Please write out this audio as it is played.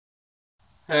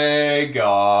Hey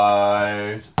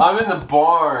guys, I'm in the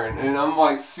barn and I'm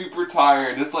like super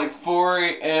tired. It's like 4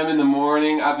 a.m. in the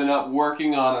morning. I've been up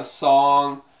working on a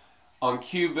song on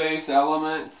Cubase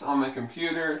Elements on my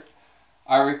computer.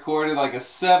 I recorded like a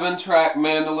 7-track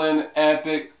mandolin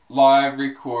epic live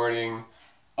recording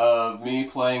of me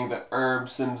playing the Herb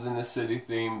Sims in the City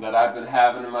theme that I've been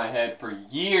having in my head for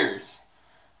years.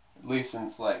 At least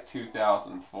since like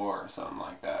 2004 or something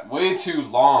like that. Way too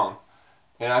long.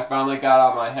 And I finally got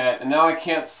out of my head. And now I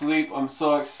can't sleep. I'm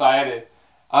so excited.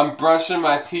 I'm brushing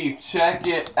my teeth. Check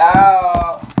it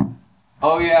out.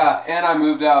 Oh yeah, and I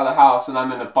moved out of the house and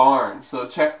I'm in the barn. So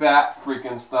check that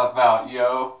freaking stuff out,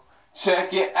 yo.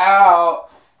 Check it out.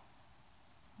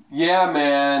 Yeah,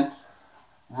 man.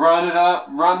 Run it up,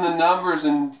 run the numbers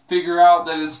and figure out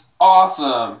that it's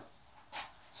awesome.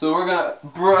 So we're gonna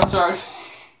brush our teeth.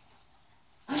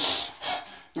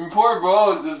 And poor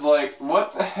Bones is like,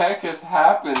 what the heck has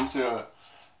happened to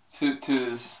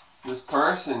this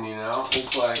person, you know?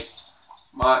 It's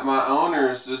like my owner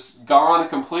is just gone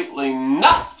completely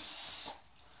nuts.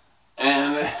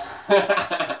 And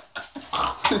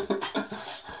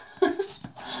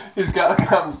he's gotta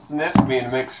come sniff me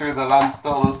to make sure that I'm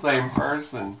still the same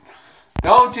person.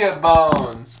 Don't you,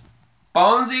 Bones?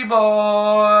 Bonesy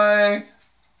boy!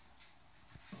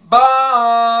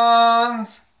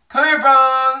 Bones! Come here,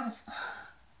 Bones!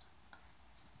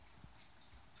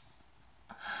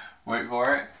 Wait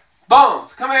for it.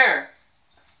 Bones, come here!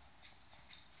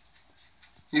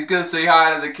 He's gonna say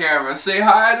hi to the camera. Say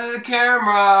hi to the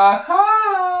camera!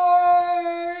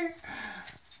 Hi!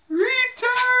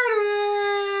 Retarded!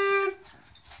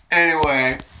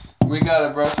 Anyway, we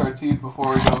gotta brush our teeth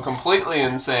before we go completely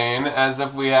insane, as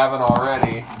if we haven't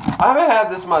already. I haven't had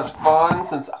this much fun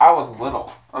since I was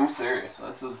little. I'm serious.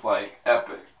 This is like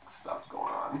epic stuff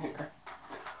going on here.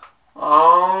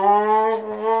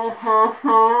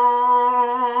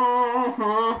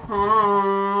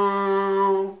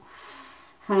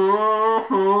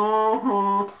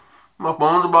 My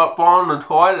phone's about falling in the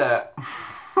toilet.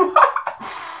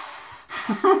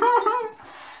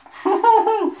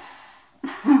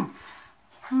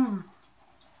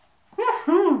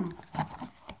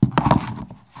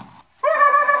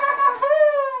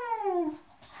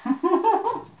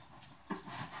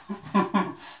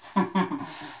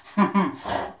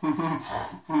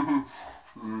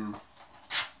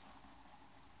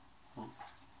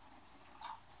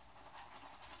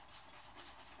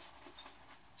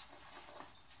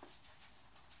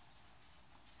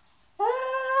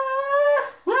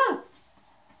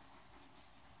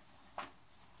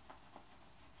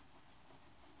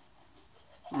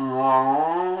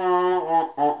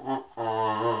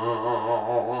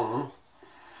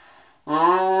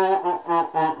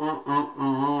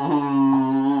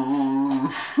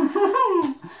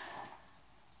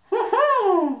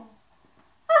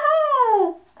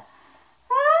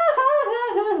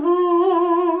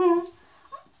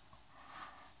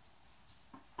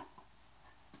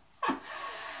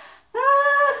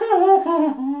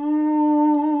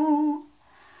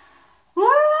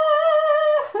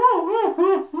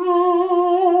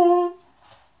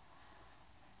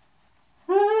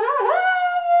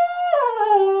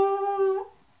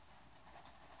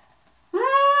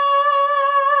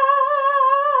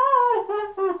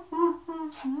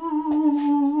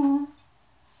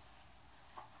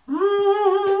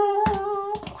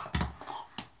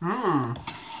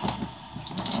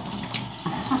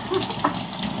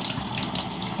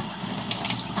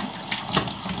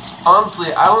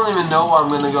 Honestly, I don't even know when I'm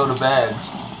going to go to bed.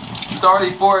 It's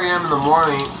already 4 a.m. in the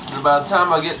morning, and by the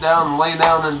time I get down and lay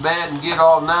down in bed and get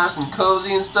all nice and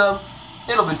cozy and stuff,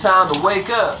 it'll be time to wake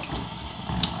up.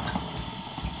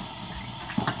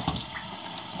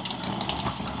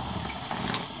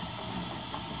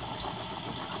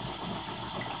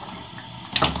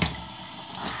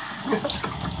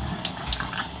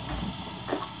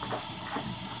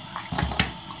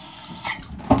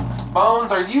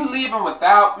 Bones, are you leaving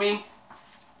without me?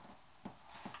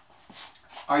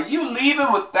 Are you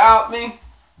leaving without me?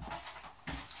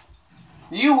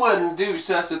 You wouldn't do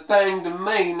such a thing to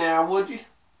me now, would you?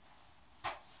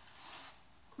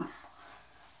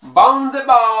 Bonesy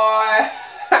boy!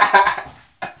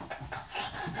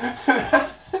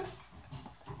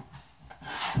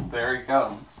 There he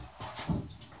comes.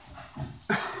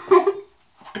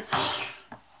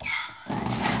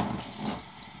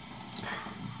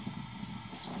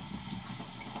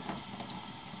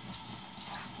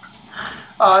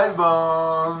 Hi,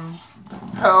 Bones.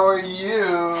 How are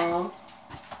you?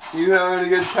 You having a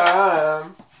good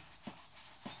time?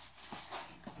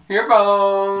 Here,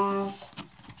 Bones.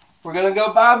 We're gonna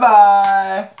go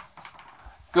bye-bye.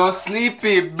 Go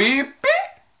sleepy beepy.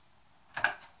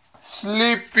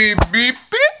 Sleepy beepy.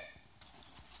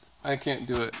 I can't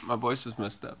do it. My voice is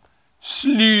messed up.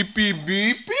 Sleepy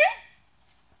beepy.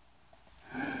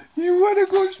 You wanna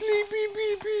go sleepy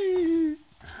beepy?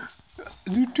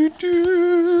 Do do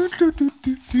do do do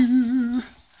do do.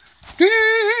 Do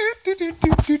do do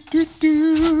do do do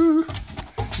do.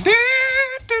 Do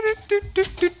do do do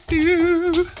do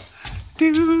do.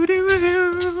 Do do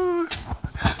do.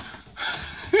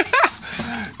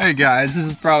 Hey guys, this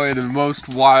is probably the most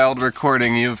wild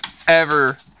recording you've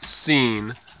ever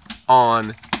seen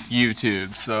on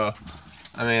YouTube. So,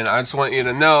 I mean, I just want you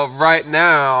to know right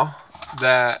now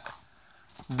that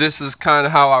this is kind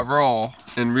of how I roll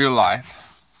in real life.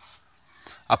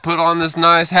 I put on this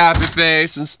nice happy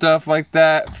face and stuff like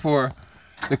that for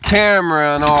the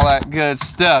camera and all that good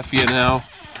stuff, you know,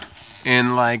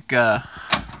 in like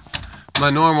my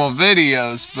normal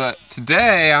videos. But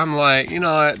today I'm like, you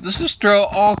know what, let's just throw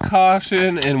all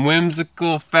caution and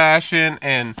whimsical fashion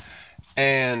and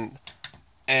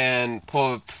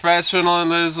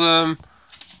professionalism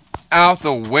out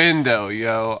the window,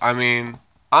 yo. I mean,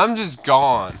 I'm just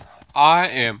gone. I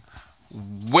am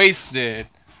wasted,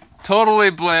 totally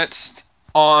blitzed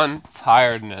on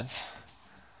tiredness.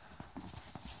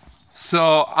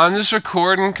 So I'm just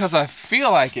recording because I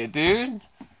feel like it, dude.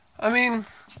 I mean,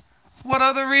 what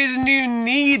other reason do you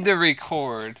need to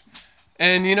record?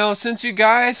 And you know, since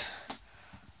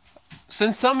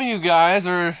some of you guys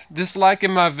are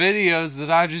disliking my videos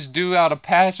that I just do out of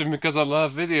passion because I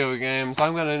love video games,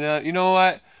 I'm gonna, you know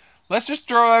what? Let's just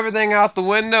throw everything out the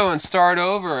window and start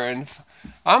over, and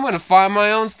I'm gonna find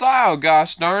my own style,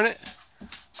 gosh darn it.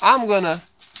 I'm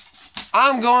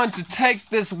going to take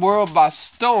this world by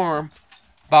storm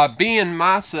by being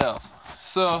myself.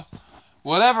 So,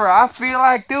 whatever I feel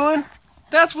like doing,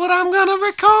 that's what I'm gonna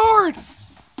record.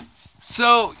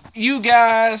 So, you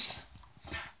guys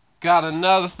got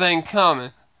another thing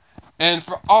coming. And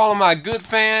for all of my good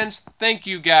fans, thank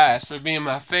you guys for being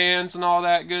my fans and all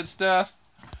that good stuff.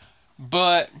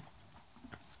 But,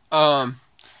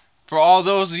 for all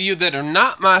those of you that are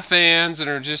not my fans and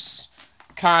are just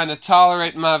kind of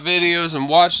tolerating my videos and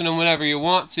watching them whenever you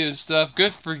want to and stuff,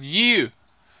 good for you.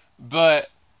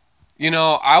 But, you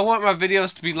know, I want my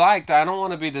videos to be liked. I don't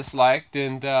want to be disliked.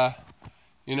 And,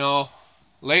 you know,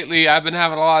 lately I've been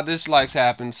having a lot of dislikes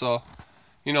happen. So,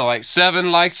 you know, like 7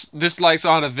 dislikes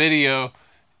on a video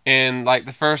in like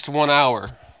the first 1 hour.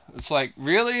 It's like,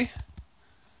 really?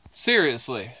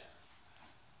 Seriously?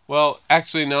 Well,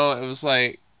 actually, no, it was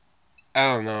like, I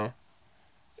don't know.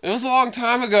 It was a long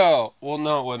time ago. Well,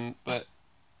 no, it wasn't, but,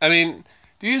 I mean,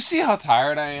 do you see how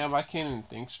tired I am? I can't even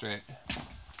think straight.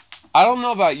 I don't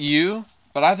know about you,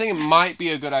 but I think it might be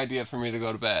a good idea for me to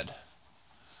go to bed.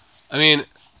 I mean,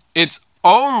 it's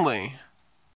only